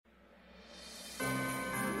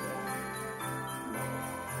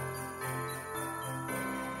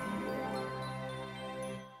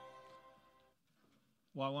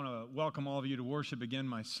Well, I want to welcome all of you to worship again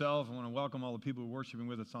myself. I want to welcome all the people who are worshiping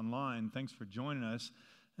with us online. Thanks for joining us.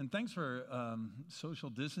 And thanks for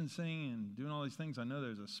social distancing and doing all these things. I know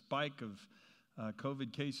there's a spike of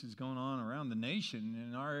COVID cases going on around the nation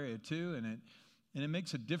and in our area too. And it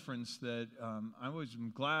makes a difference that I always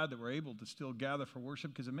am glad that we're able to still gather for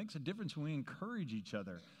worship, because it makes a difference when we encourage each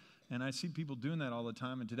other. And I see people doing that all the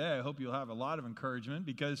time. And today I hope you'll have a lot of encouragement,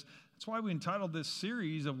 because that's why we entitled this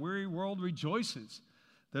series, A Weary World Rejoices.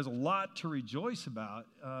 There's a lot to rejoice about,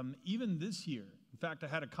 even this year. In fact, I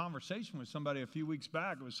had a conversation with somebody a few weeks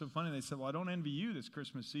back. It was so funny. They said, well, I don't envy you this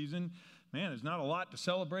Christmas season. Man, there's not a lot to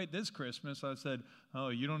celebrate this Christmas. I said, oh,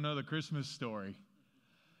 you don't know the Christmas story.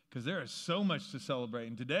 Because there is so much to celebrate.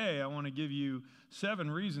 And today I want to give you 7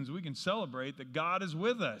 reasons we can celebrate that God is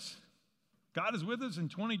with us. God is with us in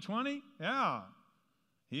 2020? Yeah,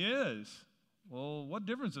 He is. Well, what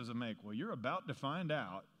difference does it make? Well, you're about to find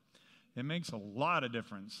out. It makes a lot of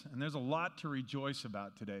difference, and there's a lot to rejoice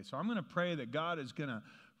about today. So I'm going to pray that God is going to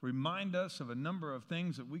remind us of a number of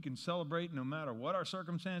things that we can celebrate no matter what our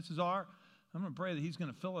circumstances are. I'm going to pray that He's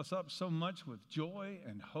going to fill us up so much with joy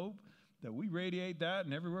and hope that we radiate that,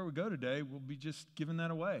 and everywhere we go today, we'll be just giving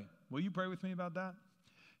that away. Will you pray with me about that?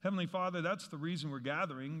 Heavenly Father, that's the reason we're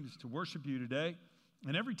gathering, is to worship You today.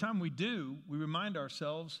 And every time we do, we remind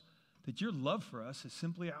ourselves that Your love for us is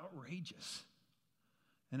simply outrageous.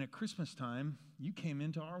 And at Christmas time, You came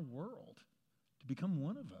into our world to become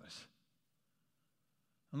one of us.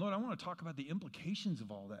 And Lord, I want to talk about the implications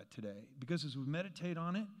of all that today, because as we meditate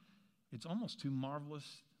on it, it's almost too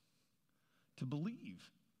marvelous to believe.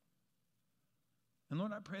 And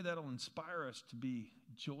Lord, I pray that'll inspire us to be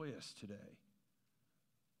joyous today,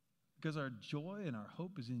 because our joy and our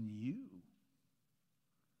hope is in You.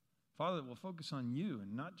 Father, we'll focus on You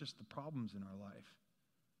and not just the problems in our life.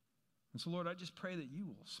 And so, Lord, I just pray that You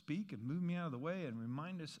will speak and move me out of the way and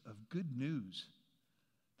remind us of good news.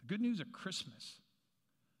 The good news of Christmas,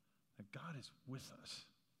 that God is with us,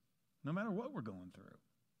 no matter what we're going through.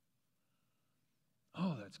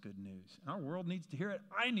 Oh, that's good news. And our world needs to hear it.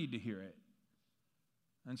 I need to hear it.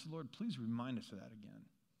 And so, Lord, please remind us of that again.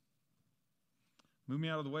 Move me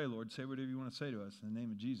out of the way, Lord. Say whatever You want to say to us in the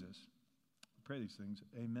name of Jesus. I pray these things.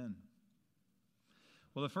 Amen.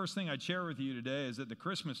 Well, the first thing I'd share with you today is that the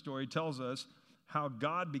Christmas story tells us how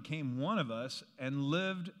God became one of us and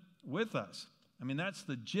lived with us. I mean, that's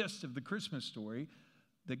the gist of the Christmas story,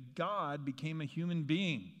 that God became a human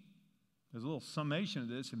being. There's a little summation of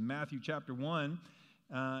this in Matthew chapter 1,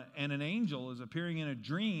 and an angel is appearing in a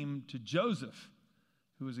dream to Joseph,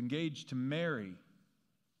 who was engaged to Mary.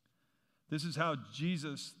 This is how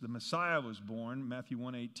Jesus, the Messiah, was born, Matthew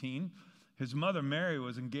 1:18. His mother, Mary,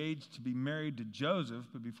 was engaged to be married to Joseph,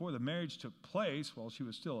 but before the marriage took place, while she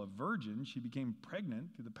was still a virgin, she became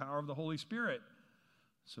pregnant through the power of the Holy Spirit.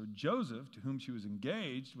 So Joseph, to whom she was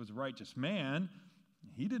engaged, was a righteous man.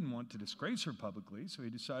 He didn't want to disgrace her publicly, so he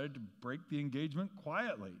decided to break the engagement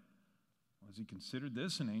quietly. As he considered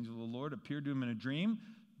this, an angel of the Lord appeared to him in a dream.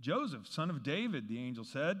 Joseph, son of David, the angel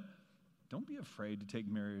said, don't be afraid to take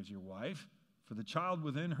Mary as your wife, for the child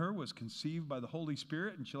within her was conceived by the Holy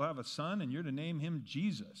Spirit, and she'll have a son, and you're to name him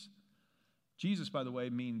Jesus. Jesus, by the way,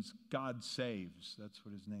 means God saves. That's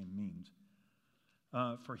what his name means.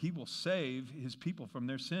 For he will save his people from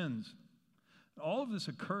their sins. All of this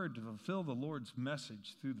occurred to fulfill the Lord's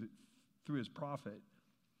message through his prophet.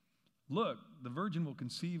 Look, the virgin will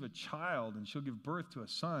conceive a child, and she'll give birth to a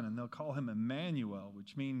son, and they'll call him Emmanuel,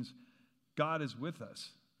 which means God is with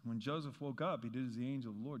us. When Joseph woke up, he did as the angel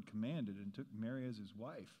of the Lord commanded and took Mary as his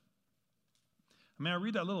wife. I mean, I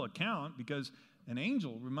read that little account because an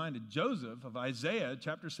angel reminded Joseph of Isaiah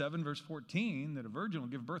chapter 7, verse 14, that a virgin will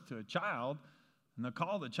give birth to a child, and they'll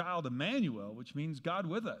call the child Emmanuel, which means God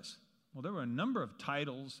with us. Well, there were a number of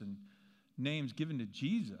titles and names given to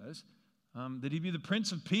Jesus, that he'd be the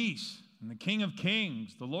Prince of Peace and the King of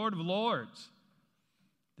Kings, the Lord of Lords,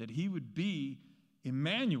 that he would be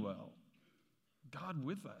Emmanuel, God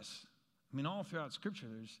with us. I mean, all throughout Scripture,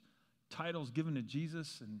 there's titles given to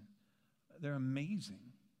Jesus, and they're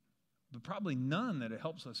amazing. But probably none that it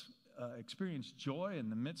helps us experience joy in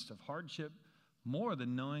the midst of hardship more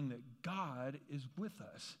than knowing that God is with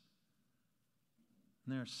us.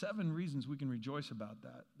 And there are 7 reasons we can rejoice about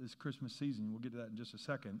that this Christmas season. We'll get to that in just a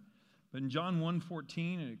second. But in John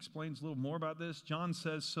 1:14, it explains a little more about this. John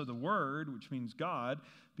says, so the Word, which means God,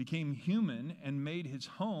 became human and made his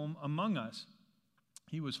home among us.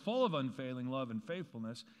 He was full of unfailing love and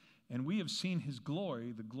faithfulness, and we have seen his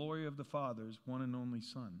glory, the glory of the Father's one and only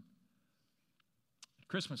Son. At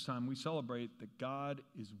Christmas time, we celebrate that God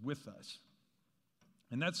is with us.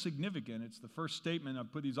 And that's significant. It's the first statement.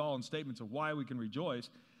 I've put these all in statements of why we can rejoice.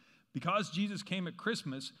 Because Jesus came at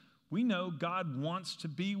Christmas, we know God wants to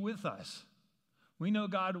be with us. We know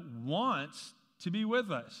God wants to be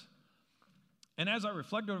with us. And as I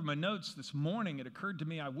reflected over my notes this morning, it occurred to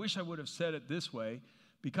me, I wish I would have said it this way.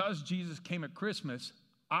 Because Jesus came at Christmas,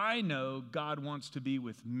 I know God wants to be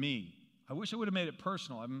with me. I wish I would have made it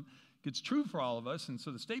personal. It's true for all of us, and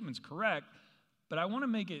so the statement's correct, but I want to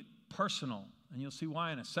make it personal, and you'll see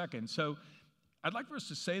why in a second. So I'd like for us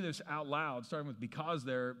to say this out loud, starting with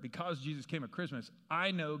because Jesus came at Christmas,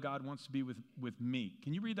 I know God wants to be with me.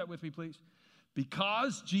 Can you read that with me, please?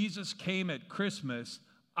 Because Jesus came at Christmas,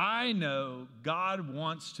 I know God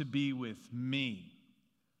wants to be with me.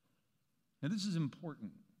 Now, this is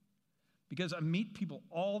important because I meet people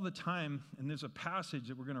all the time, and there's a passage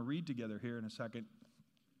that we're going to read together here in a second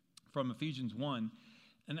from Ephesians 1.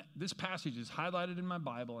 And this passage is highlighted in my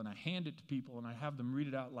Bible, and I hand it to people, and I have them read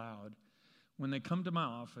it out loud. When they come to my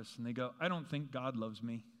office and they go, I don't think God loves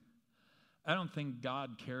me. I don't think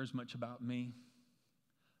God cares much about me.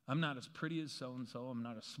 I'm not as pretty as so-and-so. I'm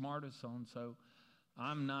not as smart as so-and-so.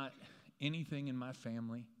 I'm not anything in my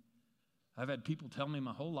family. I've had people tell me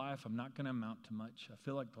my whole life I'm not going to amount to much. I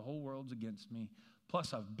feel like the whole world's against me.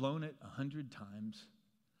 Plus, I've blown it 100 times.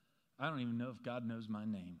 I don't even know if God knows my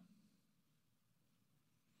name.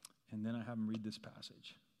 And then I have them read this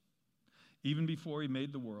passage. Even before he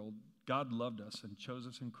made the world, God loved us and chose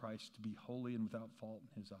us in Christ to be holy and without fault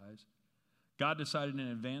in his eyes. God decided in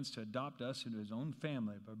advance to adopt us into his own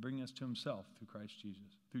family by bringing us to himself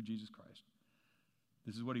through Jesus Christ.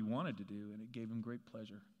 This is what he wanted to do, and it gave him great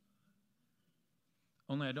pleasure.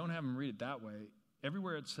 Only I don't have them read it that way.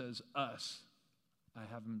 Everywhere it says us, I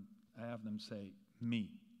have them say me.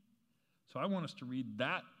 So I want us to read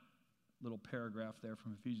that little paragraph there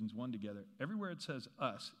from Ephesians 1 together. Everywhere it says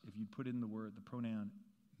us, if you put in the pronoun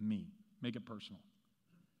me, make it personal.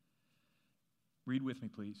 Read with me,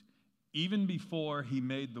 please. Even before he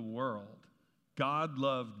made the world, God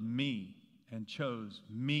loved me and chose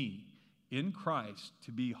me in Christ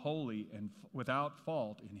to be holy and without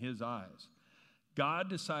fault in his eyes. God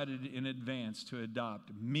decided in advance to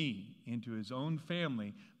adopt me into his own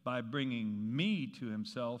family by bringing me to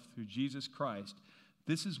himself through Jesus Christ.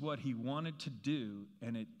 This is what he wanted to do,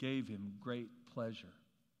 and it gave him great pleasure.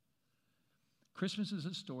 Christmas is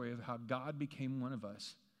a story of how God became one of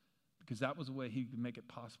us, because that was the way he could make it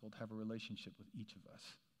possible to have a relationship with each of us,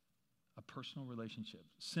 a personal relationship,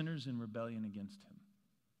 sinners in rebellion against him.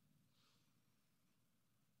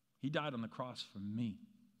 He died on the cross for me.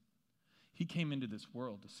 He came into this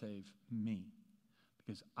world to save me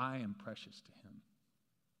because I am precious to him.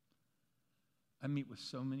 I meet with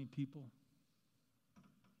so many people.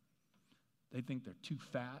 They think they're too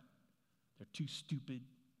fat. They're too stupid.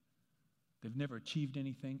 They've never achieved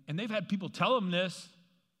anything. And they've had people tell them this.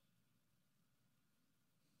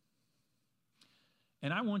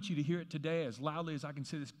 And I want you to hear it today as loudly as I can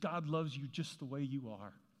say this. God loves you just the way you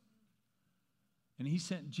are. And he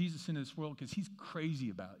sent Jesus into this world because he's crazy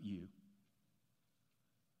about you.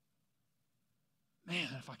 Man,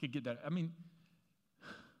 if I could get that. I mean,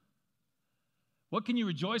 what can you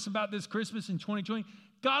rejoice about this Christmas in 2020?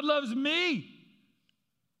 God loves me.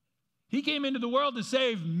 He came into the world to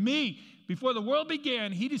save me. Before the world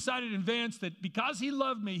began, he decided in advance that because he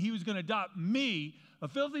loved me, he was going to adopt me, a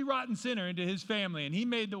filthy, rotten sinner, into his family, and he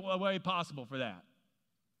made the way possible for that.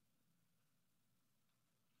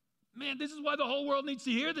 Man, this is why the whole world needs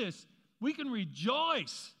to hear this. We can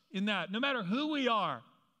rejoice in that, no matter who we are.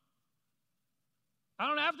 I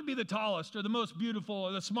don't have to be the tallest or the most beautiful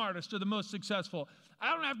or the smartest or the most successful.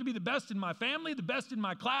 I don't have to be the best in my family, the best in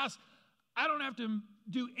my class. I don't have to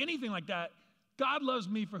do anything like that. God loves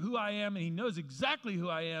me for who I am, and he knows exactly who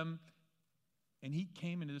I am, and he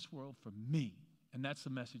came into this world for me, and that's the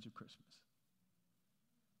message of Christmas.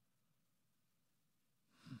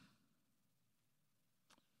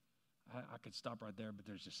 I could stop right there, but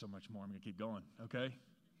there's just so much more. I'm going to keep going, okay?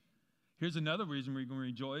 Here's another reason we're going to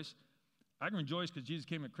rejoice. I can rejoice because Jesus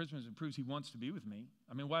came at Christmas and proves he wants to be with me.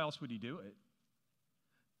 I mean, why else would he do it?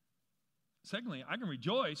 Secondly, I can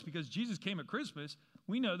rejoice because Jesus came at Christmas.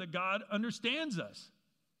 We know that God understands us.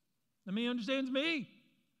 That he understands me.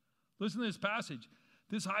 Listen to this passage.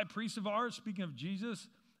 This high priest of ours, speaking of Jesus,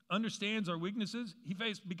 understands our weaknesses.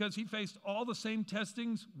 Because he faced all the same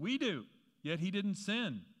testings we do, yet he didn't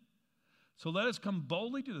sin. So let us come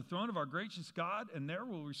boldly to the throne of our gracious God, and there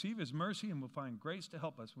we'll receive his mercy and we'll find grace to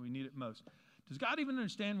help us when we need it most. Does God even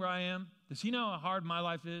understand where I am? Does he know how hard my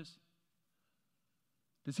life is?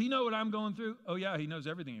 Does he know what I'm going through? Oh, yeah, he knows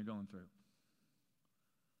everything you're going through.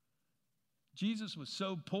 Jesus was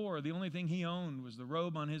so poor, the only thing he owned was the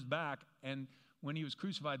robe on his back, and when he was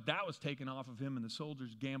crucified, that was taken off of him, and the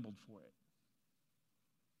soldiers gambled for it.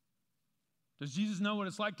 Does Jesus know what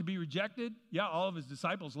it's like to be rejected? Yeah, all of his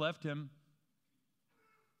disciples left him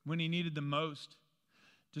when he needed them most.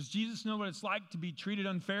 Does Jesus know what it's like to be treated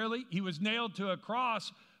unfairly? He was nailed to a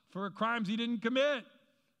cross for crimes he didn't commit.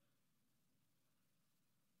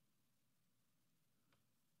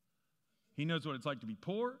 He knows what it's like to be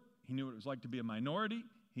poor. He knew what it was like to be a minority.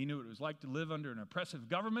 He knew what it was like to live under an oppressive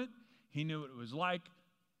government. He knew what it was like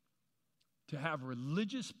to have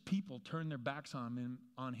religious people turn their backs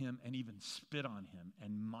on him and even spit on him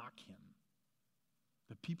and mock him.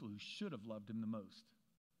 The people who should have loved him the most.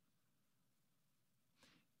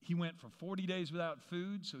 He went for 40 days without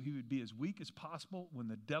food so he would be as weak as possible when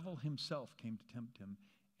the devil himself came to tempt him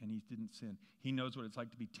and he didn't sin. He knows what it's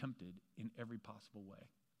like to be tempted in every possible way.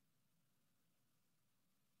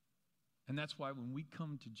 And that's why when we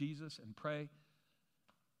come to Jesus and pray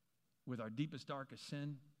with our deepest, darkest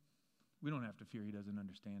sin, we don't have to fear he doesn't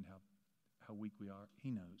understand how weak we are. He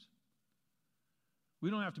knows. We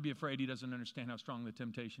don't have to be afraid he doesn't understand how strong the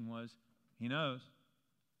temptation was. He knows.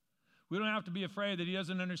 We don't have to be afraid that he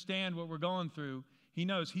doesn't understand what we're going through. He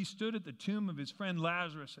knows. He stood at the tomb of his friend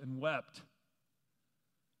Lazarus and wept.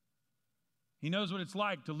 He knows what it's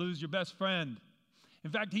like to lose your best friend.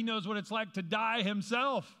 In fact, he knows what it's like to die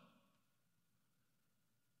himself.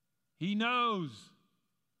 He knows.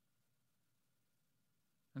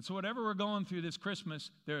 And so whatever we're going through this Christmas,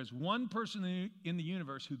 there is one person in the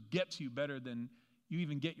universe who gets you better than you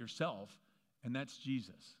even get yourself, and that's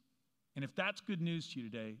Jesus. And if that's good news to you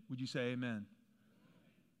today, would you say amen?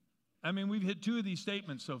 I mean, we've hit two of these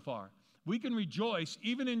statements so far. We can rejoice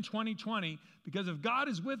even in 2020 because if God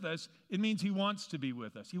is with us, it means he wants to be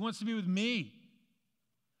with us. He wants to be with me.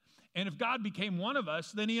 And if God became one of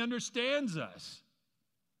us, then he understands us.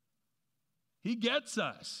 He gets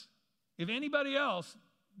us. If anybody else,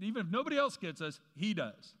 even if nobody else gets us, he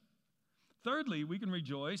does. Thirdly, we can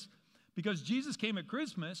rejoice because Jesus came at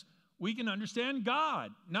Christmas. We can understand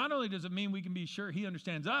God. Not only does it mean we can be sure he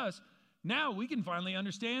understands us, now we can finally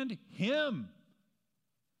understand him.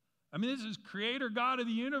 I mean, this is creator God of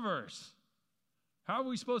the universe. How are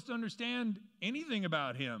we supposed to understand anything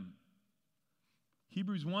about him?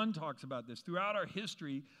 Hebrews 1 talks about this. Throughout our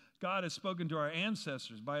history, God has spoken to our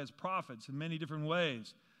ancestors by his prophets in many different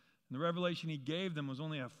ways. And the revelation he gave them was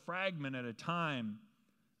only a fragment at a time.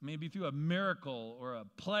 Maybe through a miracle or a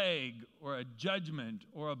plague or a judgment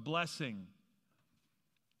or a blessing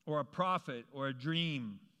or a prophet or a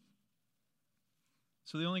dream.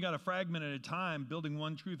 So they only got a fragment at a time, building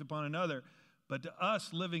one truth upon another. But to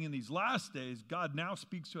us living in these last days, God now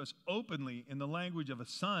speaks to us openly in the language of a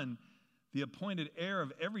son, the appointed heir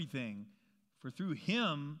of everything. For through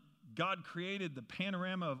him, God created the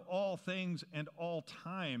panorama of all things and all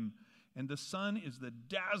time. And the Son is the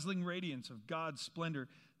dazzling radiance of God's splendor,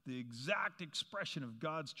 the exact expression of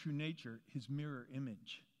God's true nature, his mirror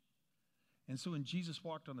image. And so when Jesus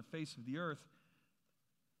walked on the face of the earth,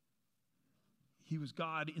 he was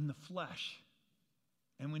God in the flesh.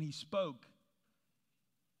 And when he spoke,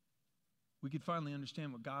 we could finally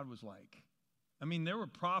understand what God was like. I mean, there were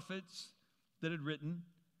prophets that had written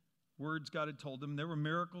words God had told them. There were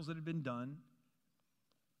miracles that had been done.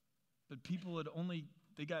 But people had only,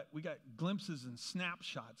 we got glimpses and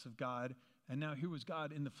snapshots of God. And now here was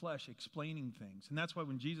God in the flesh explaining things. And that's why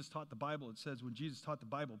when Jesus taught the Bible, it says when Jesus taught the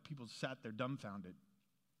Bible, people sat there dumbfounded.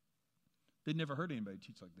 They'd never heard anybody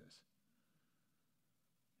teach like this.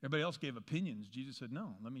 Everybody else gave opinions. Jesus said,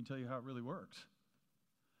 no, let me tell you how it really works.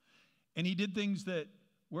 And he did things that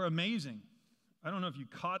were amazing. I don't know if you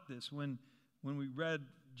caught this. When we read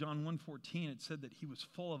John 1:14, it said that he was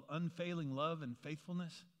full of unfailing love and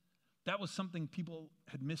faithfulness. That was something people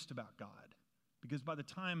had missed about God. Because at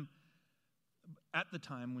the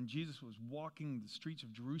time when Jesus was walking the streets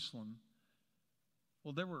of Jerusalem,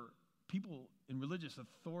 well, there were people in religious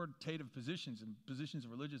authoritative positions and positions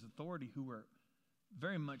of religious authority who were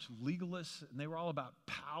very much legalists, and they were all about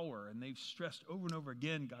power, and they've stressed over and over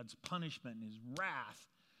again God's punishment and his wrath,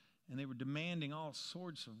 and they were demanding all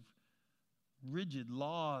sorts of rigid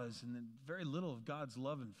laws, and then very little of God's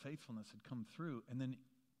love and faithfulness had come through. And then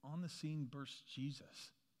on the scene bursts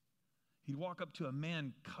Jesus. He'd walk up to a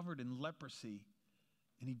man covered in leprosy,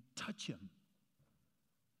 and he'd touch him.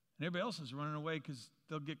 And everybody else is running away because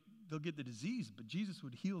they'll get the disease, but Jesus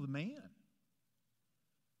would heal the man.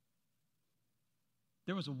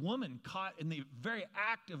 There was a woman caught in the very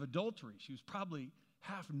act of adultery. She was probably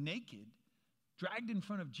half naked, dragged in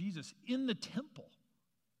front of Jesus in the temple.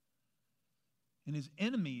 And his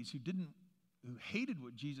enemies who didn't who hated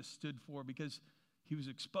what Jesus stood for because he was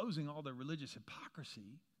exposing all their religious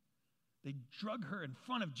hypocrisy. They drug her in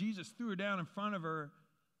front of Jesus, threw her down in front of her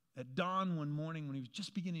at dawn one morning when he was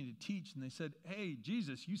just beginning to teach. And they said, hey,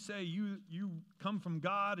 Jesus, you say you come from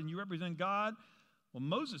God and you represent God. Well,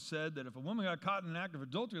 Moses said that if a woman got caught in an act of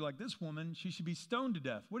adultery like this woman, she should be stoned to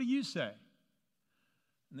death. What do you say?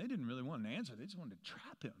 And they didn't really want an answer. They just wanted to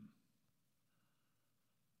trap him.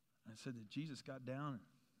 And I said that Jesus got down,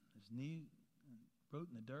 his knee, and wrote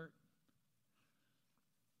in the dirt.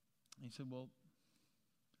 And he said, well,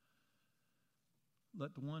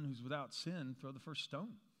 let the one who's without sin throw the first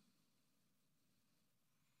stone.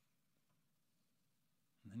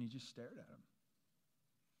 And then he just stared at him.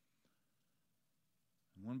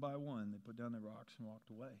 And one by one, they put down their rocks and walked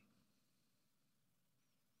away.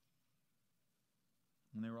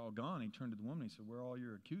 When they were all gone, he turned to the woman and he said, where are all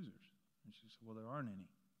your accusers? And she said, well, there aren't any.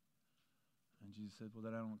 And Jesus said, well,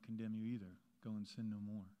 then I don't condemn you either. Go and sin no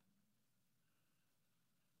more.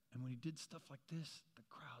 And when he did stuff like this, the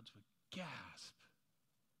crowds would gasp.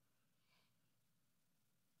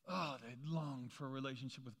 Oh, they'd long for a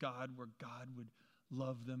relationship with God where God would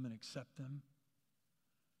love them and accept them.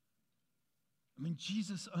 I mean,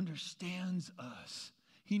 Jesus understands us.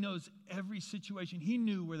 He knows every situation. He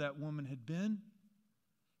knew where that woman had been.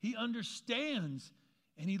 He understands,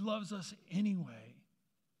 and he loves us anyway.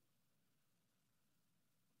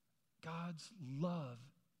 God's love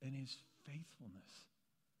and his faithfulness.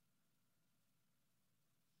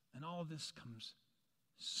 And all of this comes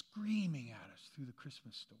screaming at us through the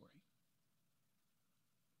Christmas story.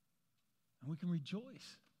 And we can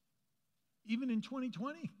rejoice, even in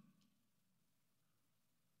 2020.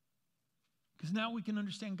 Because now we can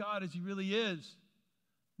understand God as he really is.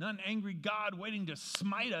 Not an angry God waiting to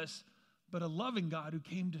smite us, but a loving God who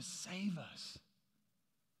came to save us.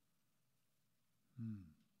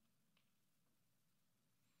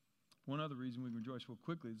 One other reason we can rejoice real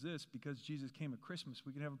quickly is this: because Jesus came at Christmas,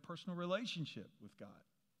 we can have a personal relationship with God.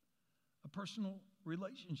 A personal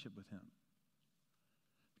relationship with him.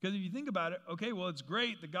 Because if you think about it, okay, well, it's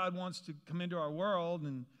great that God wants to come into our world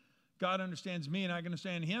and God understands me and I can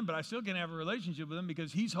understand him, but I still can't have a relationship with him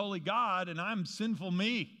because he's holy God and I'm sinful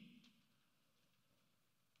me.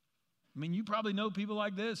 I mean, you probably know people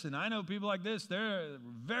like this, and I know people like this. They're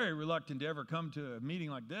very reluctant to ever come to a meeting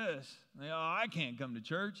like this. I can't come to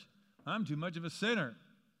church. I'm too much of a sinner.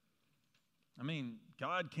 I mean,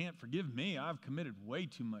 God can't forgive me. I've committed way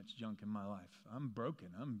too much junk in my life. I'm broken.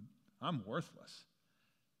 I'm worthless.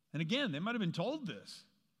 And again, they might have been told this,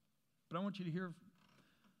 but I want you to hear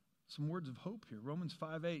some words of hope here. Romans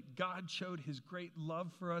 5:8, God showed his great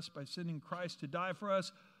love for us by sending Christ to die for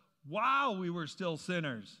us while we were still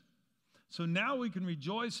sinners. So now we can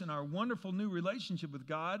rejoice in our wonderful new relationship with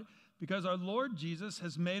God because our Lord Jesus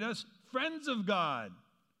has made us friends of God.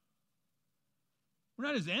 We're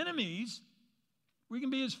not his enemies. We can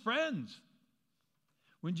be his friends.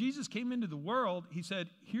 When Jesus came into the world, he said,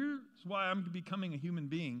 here's why I'm becoming a human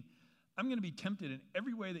being. I'm going to be tempted in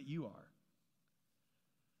every way that you are.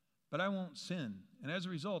 But I won't sin. And as a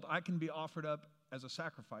result, I can be offered up as a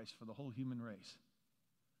sacrifice for the whole human race.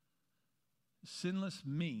 Sinless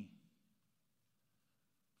me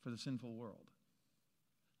for the sinful world.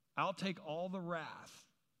 I'll take all the wrath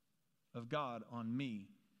of God on me.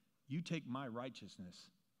 You take my righteousness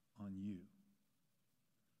on you.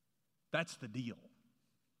 That's the deal.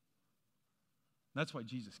 That's why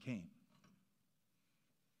Jesus came.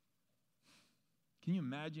 Can you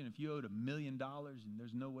imagine if you owed $1 million and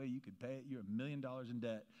there's no way you could pay it? You're $1 million in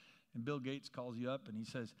debt. And Bill Gates calls you up and he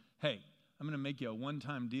says, hey, I'm going to make you a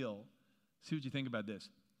one-time deal. See what you think about this.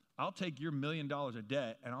 I'll take your $1 million of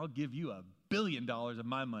debt and I'll give you $1 billion of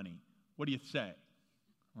my money. What do you say?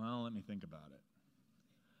 Well, let me think about it.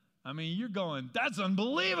 I mean, you're going, that's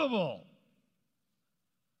unbelievable.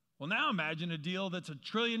 Well, now imagine a deal that's 1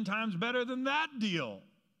 trillion times better than that deal.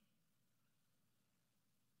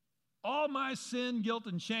 All my sin, guilt,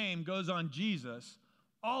 and shame goes on Jesus.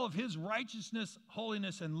 All of his righteousness,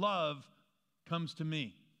 holiness, and love comes to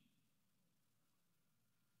me.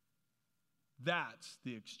 That's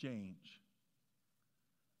the exchange.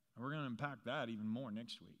 And we're going to unpack that even more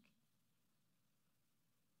next week.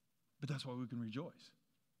 But that's why we can rejoice.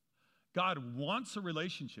 God wants a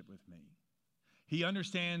relationship with me. He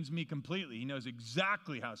understands me completely. He knows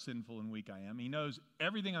exactly how sinful and weak I am. He knows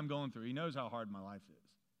everything I'm going through. He knows how hard my life is.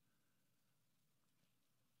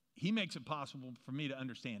 He makes it possible for me to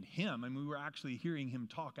understand him. And we were actually hearing him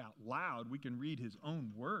talk out loud. We can read his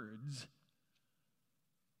own words.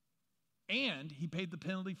 And he paid the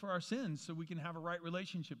penalty for our sins so we can have a right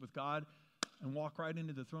relationship with God and walk right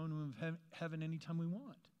into the throne room of heaven anytime we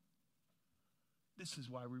want. This is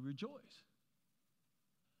why we rejoice.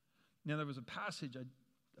 Now, there was a passage I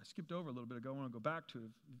skipped over a little bit ago. I want to go back to it.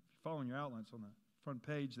 If you're following your outlines on the front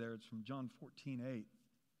page there, it's from John 14:8.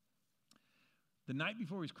 The night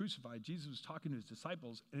before he was crucified, Jesus was talking to his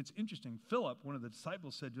disciples, and it's interesting. Philip, one of the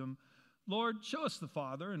disciples, said to him, Lord, show us the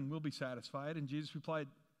Father, and we'll be satisfied. And Jesus replied,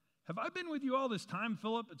 have I been with you all this time,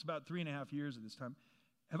 Philip? It's about 3.5 years at this time.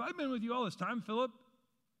 Have I been with you all this time, Philip,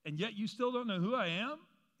 and yet you still don't know who I am?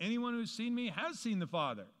 Anyone who's seen me has seen the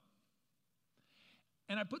Father.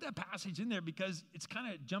 And I put that passage in there because it's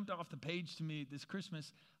kind of jumped off the page to me this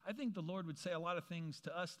Christmas. I think the Lord would say a lot of things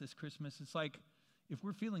to us this Christmas. It's like if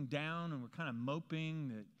we're feeling down and we're kind of moping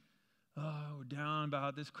that, we're down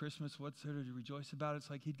about this Christmas, what's there to rejoice about? It's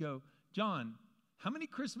like he'd go, John, how many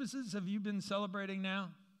Christmases have you been celebrating now?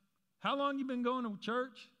 How long you been going to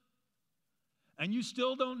church? And you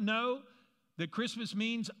still don't know that Christmas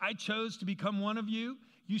means I chose to become one of you?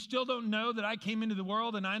 You still don't know that I came into the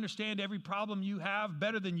world and I understand every problem you have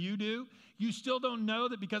better than you do? You still don't know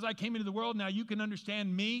that because I came into the world, now you can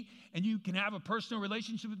understand me and you can have a personal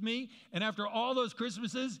relationship with me? And after all those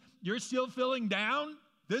Christmases, you're still feeling down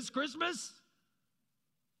this Christmas?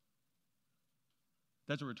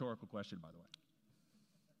 That's a rhetorical question, by the way.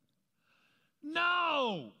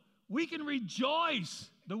 No! We can rejoice.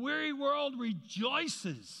 The weary world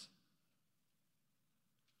rejoices.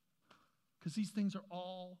 Because these things are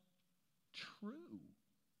all true.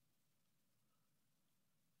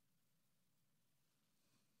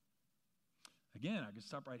 Again, I could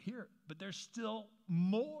stop right here, but there's still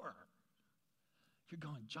more. If you're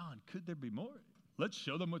going, John, could there be more? Let's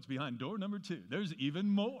show them what's behind door number 2. There's even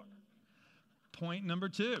more. Point number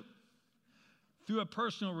 2. Through a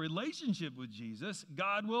personal relationship with Jesus,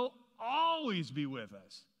 God will always be with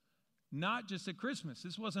us. Not just at Christmas.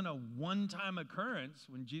 This wasn't a one-time occurrence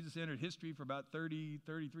when Jesus entered history for about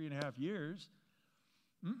 33 and a half years.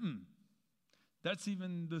 That's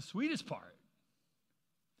even the sweetest part.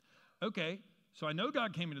 Okay, so I know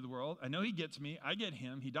God came into the world. I know he gets me. I get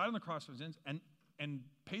him. He died on the cross for my sins and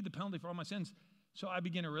paid the penalty for all my sins. So I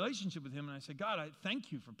begin a relationship with him, and I say, God, I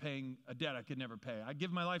thank you for paying a debt I could never pay. I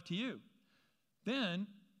give my life to you. Then,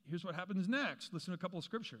 here's what happens next. Listen to a couple of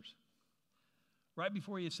scriptures. Right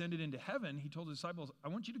before he ascended into heaven, he told his disciples, I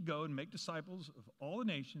want you to go and make disciples of all the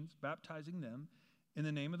nations, baptizing them in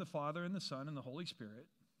the name of the Father and the Son and the Holy Spirit.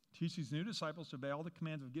 Teach these new disciples to obey all the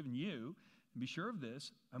commands I've given you. And be sure of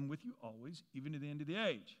this, I'm with you always, even to the end of the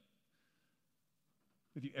age.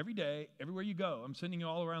 With you every day, everywhere you go. I'm sending you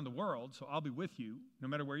all around the world, so I'll be with you no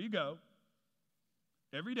matter where you go,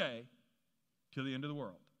 every day, till the end of the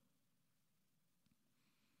world.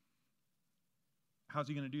 How's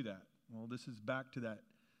he going to do that? Well, this is back to that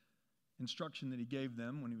instruction that he gave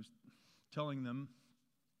them when he was telling them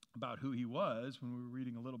about who he was when we were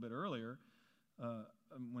reading a little bit earlier.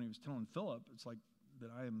 When he was telling Philip, it's like that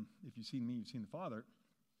I am, if you've seen me, you've seen the Father.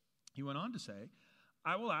 He went on to say,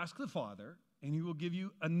 I will ask the Father, and he will give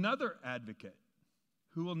you another advocate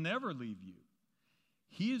who will never leave you.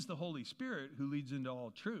 He is the Holy Spirit who leads into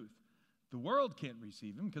all truth. The world can't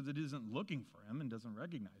receive him because it isn't looking for him and doesn't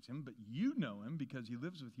recognize him, but you know him because he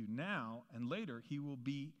lives with you now, and later he will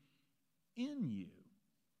be in you.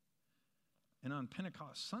 And on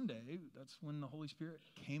Pentecost Sunday, that's when the Holy Spirit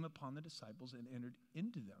came upon the disciples and entered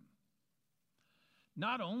into them.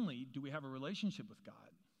 Not only do we have a relationship with God,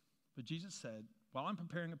 but Jesus said, while I'm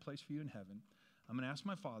preparing a place for you in heaven, I'm going to ask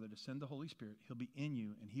my Father to send the Holy Spirit. He'll be in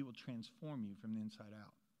you, and he will transform you from the inside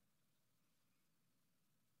out.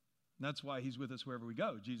 And that's why he's with us wherever we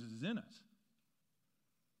go. Jesus is in us.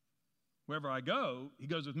 Wherever I go, he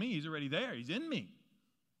goes with me. He's already there. He's in me.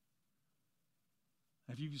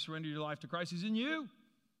 If you've surrendered your life to Christ, he's in you.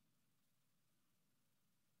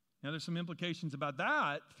 Now, there's some implications about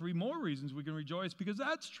that. 3 more reasons we can rejoice because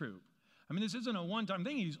that's true. I mean, this isn't a one-time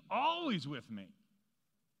thing. He's always with me.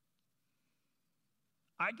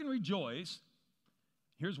 I can rejoice.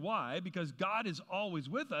 Here's why. Because God is always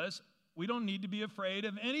with us. We don't need to be afraid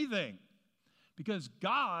of anything. Because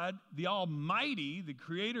God, the Almighty, the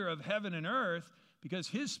creator of heaven and earth, because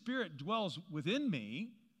his Spirit dwells within me,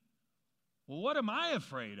 well, what am I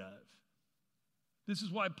afraid of? This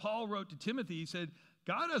is why Paul wrote to Timothy, he said,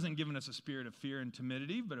 God hasn't given us a spirit of fear and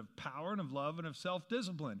timidity, but of power and of love and of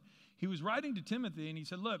self-discipline. He was writing to Timothy, and he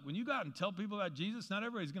said, look, when you go out and tell people about Jesus, not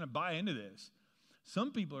everybody's going to buy into this.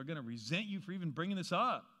 Some people are going to resent you for even bringing this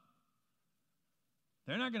up.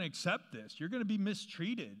 They're not going to accept this. You're going to be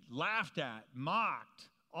mistreated, laughed at, mocked,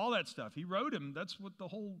 all that stuff. He wrote him. That's what the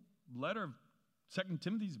whole letter of 2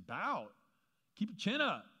 Timothy's about. Keep your chin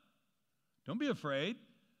up. Don't be afraid.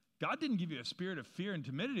 God didn't give you a spirit of fear and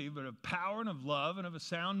timidity, but of power and of love and of a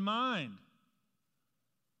sound mind.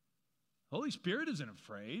 Holy Spirit isn't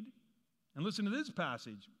afraid. And listen to this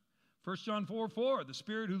passage. 1 John 4:4, the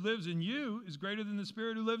Spirit who lives in you is greater than the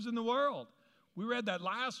Spirit who lives in the world. We read that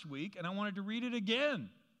last week, and I wanted to read it again.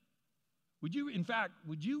 Would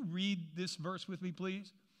you read this verse with me,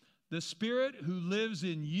 please? The Spirit who lives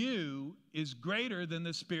in you is greater than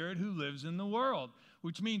the Spirit who lives in the world,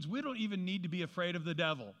 which means we don't even need to be afraid of the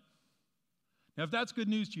devil. Now, if that's good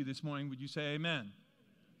news to you this morning, would you say amen?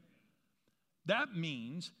 That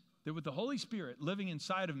means that with the Holy Spirit living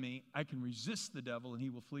inside of me, I can resist the devil and he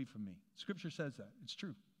will flee from me. Scripture says that. It's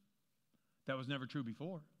true. That was never true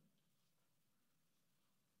before.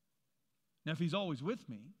 Now, if he's always with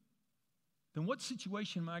me, then what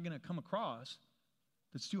situation am I going to come across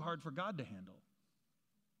that's too hard for God to handle?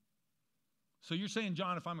 So you're saying,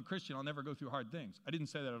 John, if I'm a Christian, I'll never go through hard things. I didn't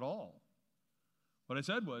say that at all. What I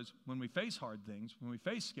said was, when we face hard things, when we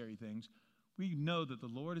face scary things, we know that the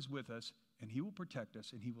Lord is with us and he will protect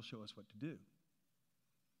us and he will show us what to do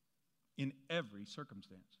in every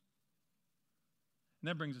circumstance. And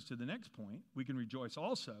that brings us to the next point. We can rejoice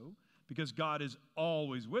also because God is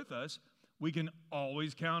always with us. We can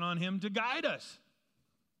always count on him to guide us.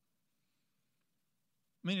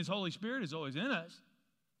 I mean, his Holy Spirit is always in us.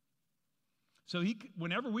 So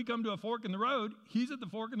whenever we come to a fork in the road, he's at the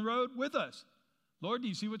fork in the road with us. Lord, do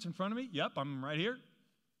you see what's in front of me? Yep, I'm right here.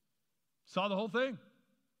 Saw the whole thing.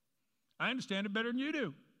 I understand it better than you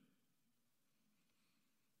do.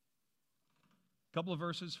 A couple of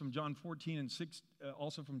verses from John 14 and 6,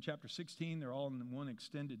 also from chapter 16. They're all in one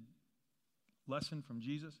extended lesson from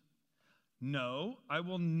Jesus. No, I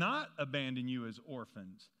will not abandon you as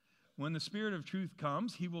orphans. When the Spirit of truth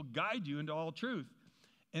comes, he will guide you into all truth.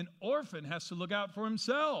 An orphan has to look out for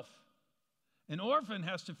himself. An orphan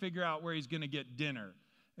has to figure out where he's going to get dinner.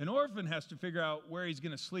 An orphan has to figure out where he's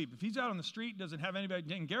going to sleep. If he's out on the street and doesn't have anybody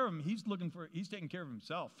taking care of him, he's taking care of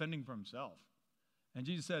himself, fending for himself. And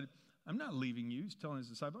Jesus said, I'm not leaving you. He's telling his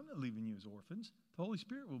disciples, I'm not leaving you as orphans. The Holy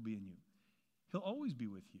Spirit will be in you. He'll always be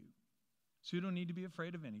with you. So you don't need to be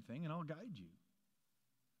afraid of anything, and I'll guide you.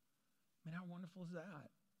 Man, how wonderful is that?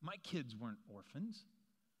 My kids weren't orphans.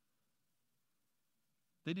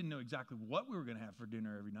 They didn't know exactly what we were going to have for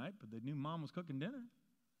dinner every night, but they knew Mom was cooking dinner.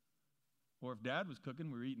 Or if Dad was cooking,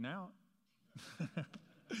 we were eating out.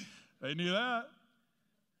 They knew that.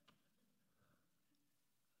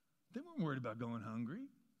 They weren't worried about going hungry.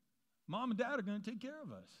 Mom and Dad are going to take care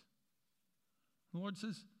of us. The Lord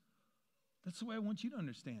says, that's the way I want you to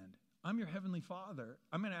understand. I'm your Heavenly Father.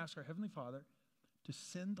 I'm going to ask our Heavenly Father to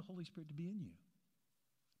send the Holy Spirit to be in you.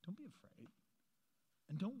 Don't be afraid.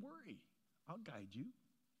 And don't worry. I'll guide you.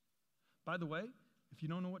 By the way, if you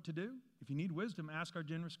don't know what to do, if you need wisdom, ask our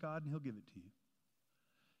generous God and he'll give it to you.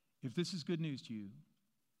 If this is good news to you,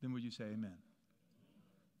 then would you say amen?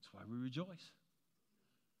 That's why we rejoice.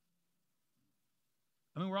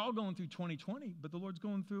 I mean, we're all going through 2020, but the Lord's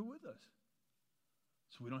going through it with us.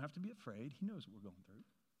 So we don't have to be afraid. He knows what we're going through.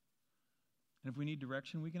 And if we need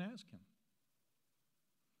direction, we can ask him.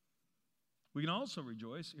 We can also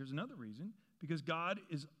rejoice, here's another reason, because God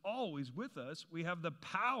is always with us. We have the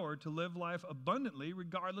power to live life abundantly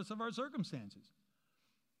regardless of our circumstances.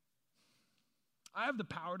 I have the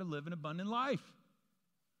power to live an abundant life.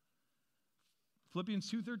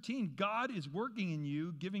 Philippians 2:13, God is working in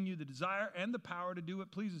you, giving you the desire and the power to do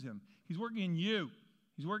what pleases him. He's working in you.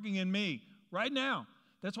 He's working in me right now.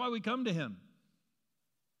 That's why we come to him.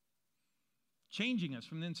 Changing us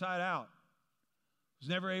from the inside out. Was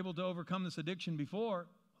never able to overcome this addiction before.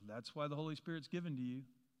 Well, that's why the Holy Spirit's given to you.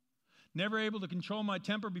 Never able to control my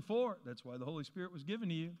temper before. That's why the Holy Spirit was given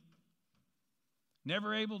to you.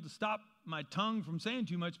 Never able to stop my tongue from saying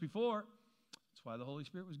too much before. That's why the Holy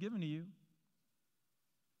Spirit was given to you.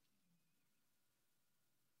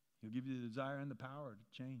 He'll give you the desire and the power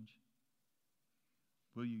to change.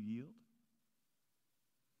 Will you yield?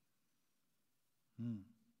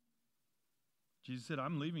 Jesus said,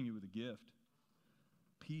 I'm leaving you with a gift.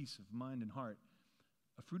 Peace of mind and heart.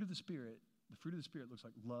 A fruit of the Spirit. The fruit of the Spirit looks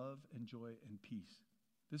like love and joy and peace.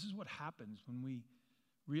 This is what happens when we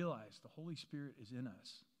realize the Holy Spirit is in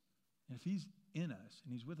us. And if he's in us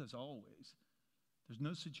and he's with us always, there's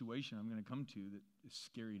no situation I'm going to come to that is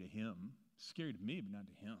scary to him. It's scary to me, but not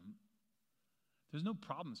to him. There's no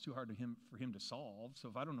problem that's too hard for him to solve. So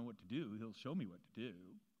if I don't know what to do, he'll show me what to do.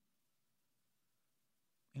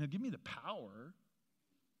 And he'll give me the power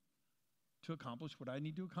to accomplish what I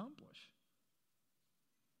need to accomplish.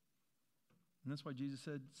 And that's why Jesus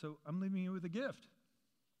said, so I'm leaving you with a gift.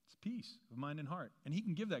 It's peace of mind and heart. And he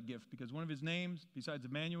can give that gift because one of his names, besides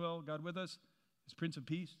Emmanuel, God with us, is Prince of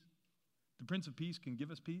Peace. The Prince of Peace can give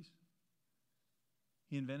us peace.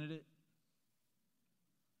 He invented it.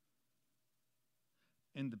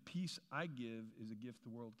 And the peace I give is a gift the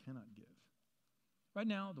world cannot give. Right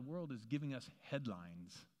now, the world is giving us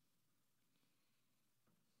headlines.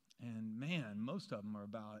 And man, most of them are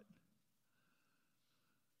about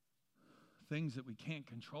things that we can't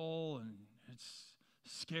control, and it's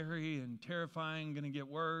scary and terrifying, going to get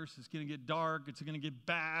worse, it's going to get dark, it's going to get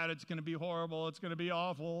bad, it's going to be horrible, it's going to be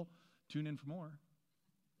awful. Tune in for more.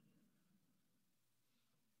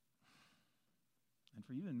 And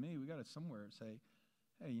for you and me, we got to somewhere say,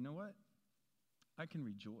 hey, you know what? I can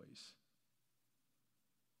rejoice.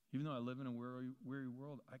 Even though I live in a weary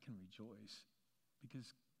world, I can rejoice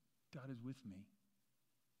because God is with me.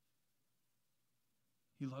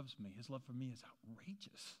 He loves me. His love for me is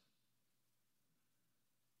outrageous.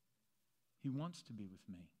 He wants to be with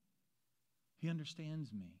me. He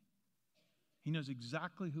understands me. He knows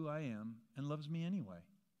exactly who I am and loves me anyway.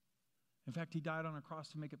 In fact, he died on a cross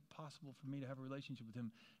to make it possible for me to have a relationship with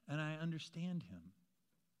him, and I understand him.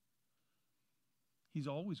 He's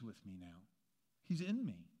always with me now. He's in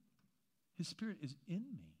me. His Spirit is in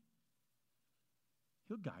me.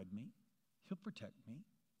 He'll guide me. He'll protect me.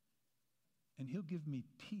 And he'll give me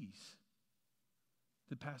peace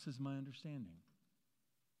that passes my understanding.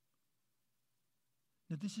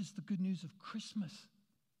 Now, this is the good news of Christmas.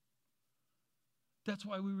 That's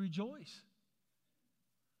why we rejoice.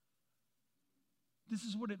 This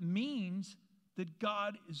is what it means that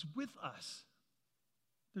God is with us.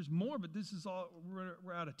 There's more, but this is all,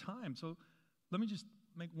 we're out of time. So let me just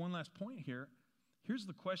make one last point here. Here's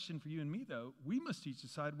the question for you and me, though. We must each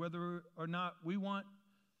decide whether or not we want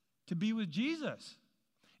to be with Jesus.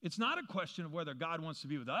 It's not a question of whether God wants to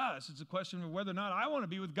be with us. It's a question of whether or not I want to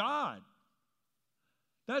be with God.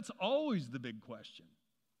 That's always the big question.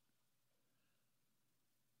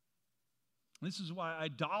 This is why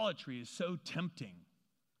idolatry is so tempting.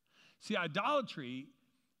 See, idolatry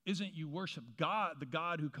isn't you worship God, the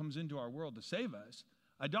God who comes into our world to save us.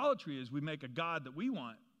 Idolatry is we make a God that we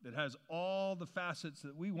want, that has all the facets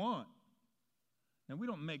that we want. Now, we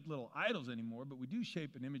don't make little idols anymore, but we do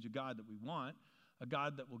shape an image of God that we want, a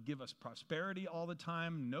God that will give us prosperity all the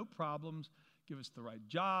time, no problems, give us the right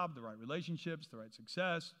job, the right relationships, the right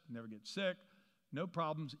success, never get sick, no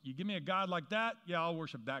problems. You give me a God like that, yeah, I'll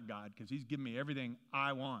worship that God because he's giving me everything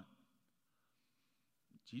I want.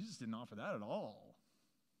 Jesus didn't offer that at all.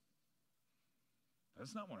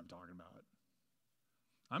 That's not what I'm talking about.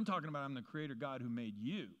 I'm talking about I'm the creator God who made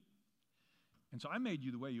you. And so I made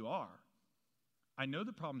you the way you are. I know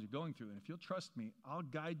the problems you're going through, and if you'll trust me, I'll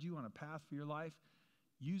guide you on a path for your life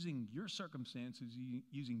using your circumstances,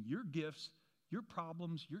 using your gifts, your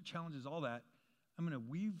problems, your challenges, all that. I'm going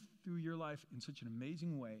to weave through your life in such an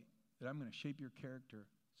amazing way that I'm going to shape your character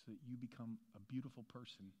so that you become a beautiful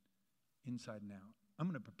person inside and out. I'm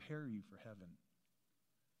going to prepare you for heaven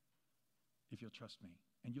if you'll trust me,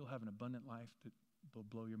 and you'll have an abundant life that will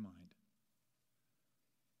blow your mind.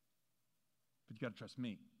 But you got to trust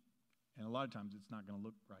me. And a lot of times it's not going to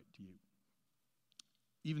look right to you.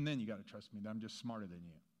 Even then, you got to trust me that I'm just smarter than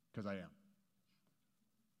you, because I am.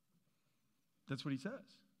 That's what he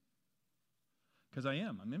says. Because I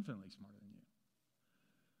am. I'm infinitely smarter than you.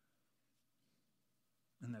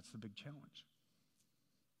 And that's the big challenge.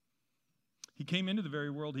 He came into the very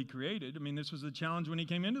world he created. I mean, this was the challenge when he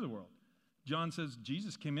came into the world. John says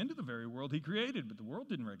Jesus came into the very world he created, but the world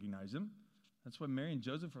didn't recognize him. That's why Mary and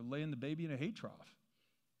Joseph are laying the baby in a hay trough,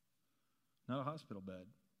 not a hospital bed.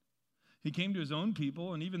 He came to his own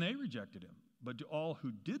people, and even they rejected him. But to all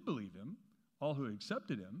who did believe him, all who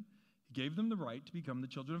accepted him, he gave them the right to become the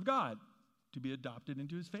children of God, to be adopted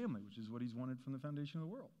into his family, which is what he's wanted from the foundation of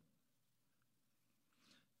the world.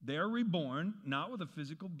 They are reborn, not with a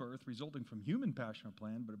physical birth resulting from human passion or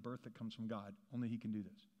plan, but a birth that comes from God. Only he can do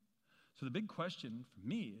this. So the big question for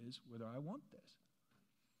me is whether I want this.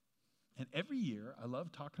 And every year, I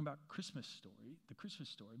love talking about the Christmas story,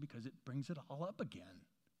 because it brings it all up again.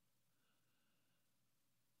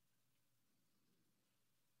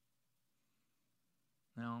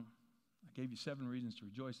 Now, I gave you 7 reasons to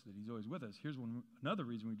rejoice that he's always with us. Here's another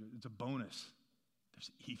reason we do it. It's a bonus.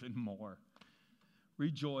 There's even more.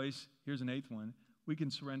 Rejoice. Here's an 8th one. We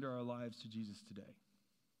can surrender our lives to Jesus today.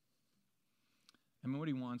 And what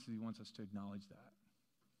he wants is he wants us to acknowledge that.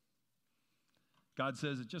 God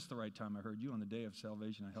says, at just the right time I heard you. On the day of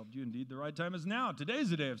salvation I helped you. Indeed, the right time is now.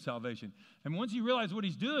 Today's the day of salvation. And once you realize what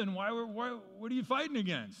he's doing, what are you fighting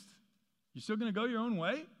against? You're still going to go your own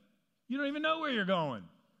way? You don't even know where you're going.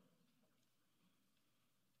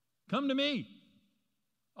 Come to me.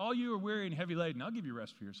 All you are weary and heavy laden, I'll give you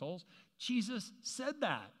rest for your souls. Jesus said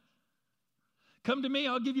that. Come to me,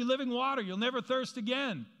 I'll give you living water. You'll never thirst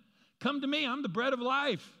again. Come to me, I'm the bread of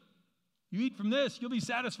life. You eat from this, you'll be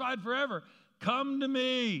satisfied forever. Come to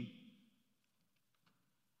me.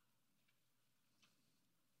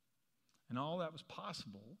 And all that was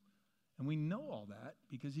possible, and we know all that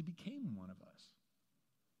because he became one of us.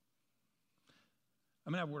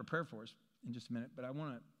 I'm going to have a word of prayer for us in just a minute, but I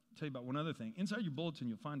want to tell you about one other thing. Inside your bulletin,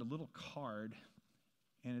 you'll find a little card,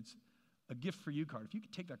 and it's a gift for you card. If you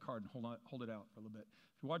could take that card and hold it out for a little bit.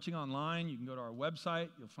 If you're watching online, you can go to our website.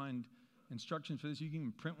 You'll find instructions for this. You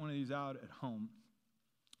can print one of these out at home.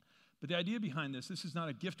 But the idea behind this is not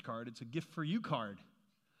a gift card. It's a gift for you card.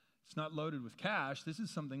 It's not loaded with cash. This is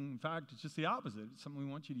something, in fact, it's just the opposite. It's something we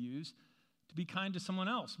want you to use to be kind to someone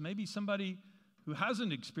else. Maybe somebody who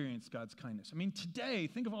hasn't experienced God's kindness. I mean, today,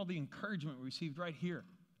 think of all the encouragement we received right here.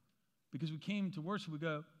 Because we came to worship, we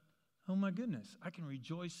go, oh my goodness, I can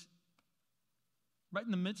rejoice right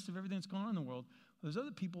in the midst of everything that's going on in the world. Well, there's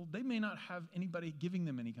other people, they may not have anybody giving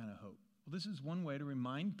them any kind of hope. Well, this is one way to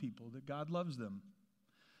remind people that God loves them.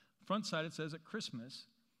 Front side, it says at Christmas,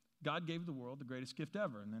 God gave the world the greatest gift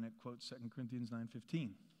ever. And then it quotes 2 Corinthians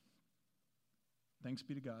 9:15. Thanks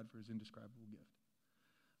be to God for his indescribable gift.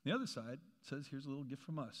 The other side says, here's a little gift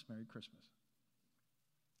from us. Merry Christmas.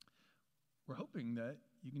 We're hoping that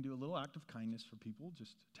you can do a little act of kindness for people.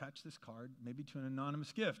 Just attach this card, maybe to an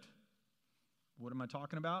anonymous gift. What am I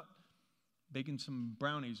talking about? Baking some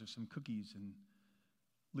brownies or some cookies and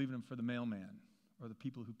leaving them for the mailman or the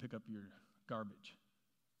people who pick up your garbage.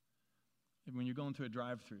 And when you're going through a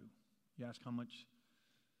drive-through, you ask how much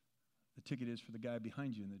the ticket is for the guy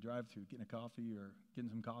behind you in the drive-through, getting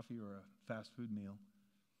some coffee or a fast food meal.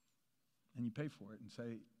 And you pay for it and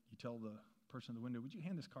you tell the person at the window, would you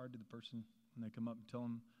hand this card to the person when they come up and tell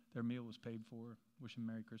them their meal was paid for, wish them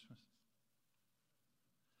Merry Christmas?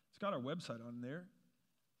 It's got our website on there,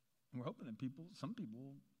 and we're hoping that some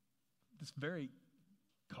people, this very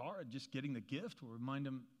card, just getting the gift will remind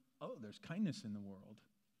them, oh, there's kindness in the world.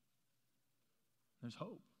 There's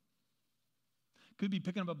hope. Could be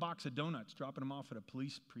picking up a box of donuts, dropping them off at a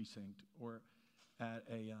police precinct or at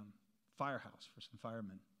a firehouse for some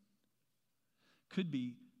firemen. Could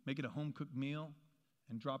be making a home-cooked meal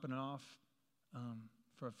and dropping it off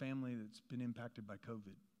for a family that's been impacted by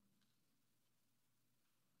COVID.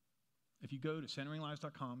 If you go to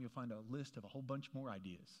centeringlives.com, you'll find a list of a whole bunch more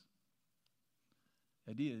ideas.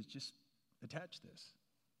 The idea is just attach this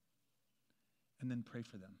and then pray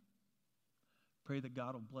for them. Pray that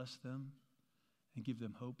God will bless them and give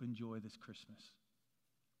them hope and joy this Christmas.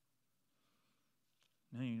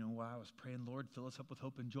 Now you know why I was praying, Lord, fill us up with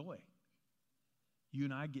hope and joy. You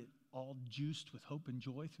and I get all juiced with hope and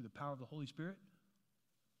joy through the power of the Holy Spirit.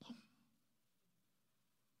 Boom.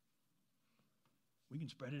 We can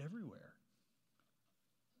spread it everywhere.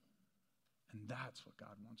 And that's what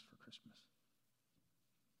God wants for Christmas.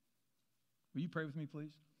 Will you pray with me,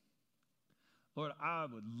 please? Lord, I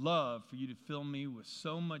would love for you to fill me with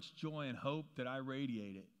so much joy and hope that I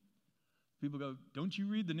radiate it. People go, don't you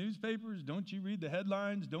read the newspapers? Don't you read the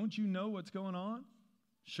headlines? Don't you know what's going on?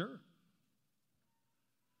 Sure.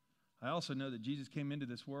 I also know that Jesus came into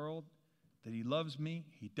this world, that he loves me,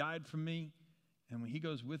 he died for me, and when he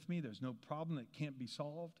goes with me, there's no problem that can't be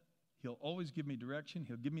solved. He'll always give me direction.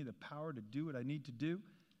 He'll give me the power to do what I need to do.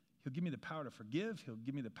 He'll give me the power to forgive. He'll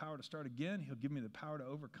give me the power to start again. He'll give me the power to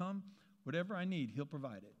overcome. Whatever I need, he'll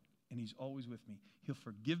provide it, and he's always with me. He'll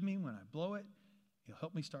forgive me when I blow it. He'll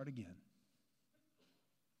help me start again.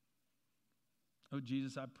 Oh,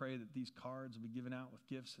 Jesus, I pray that these cards will be given out with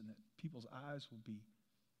gifts and that people's eyes will be,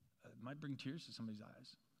 might bring tears to somebody's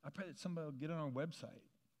eyes. I pray that somebody will get on our website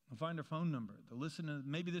and find our phone number. They'll listen to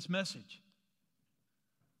maybe this message.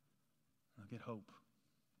 They'll get hope.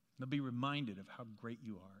 They'll be reminded of how great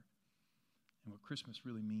you are and what Christmas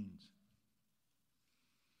really means.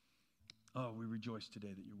 Oh, we rejoice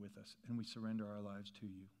today that you're with us, and we surrender our lives to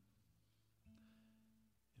you.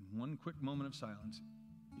 In one quick moment of silence,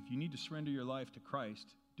 if you need to surrender your life to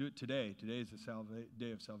Christ, do it today. Today is the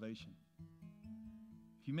day of salvation.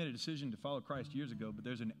 If you made a decision to follow Christ years ago, but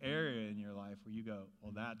there's an area in your life where you go,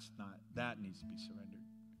 well, that needs to be surrendered.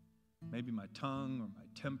 Maybe my tongue or my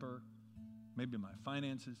temper, maybe my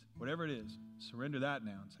finances, whatever it is, surrender that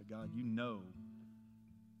now and say, God, you know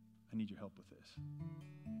I need your help with this.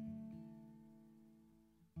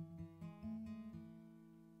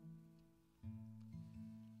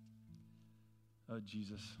 Oh,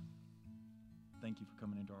 Jesus, thank you for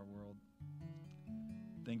coming into our world.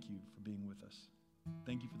 Thank you for being with us.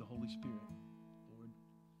 Thank you for the Holy Spirit, Lord.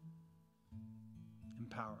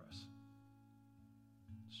 Empower us.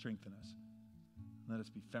 Strengthen us. Let us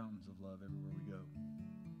be fountains of love everywhere we go.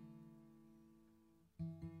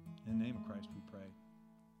 In the name of Christ we pray.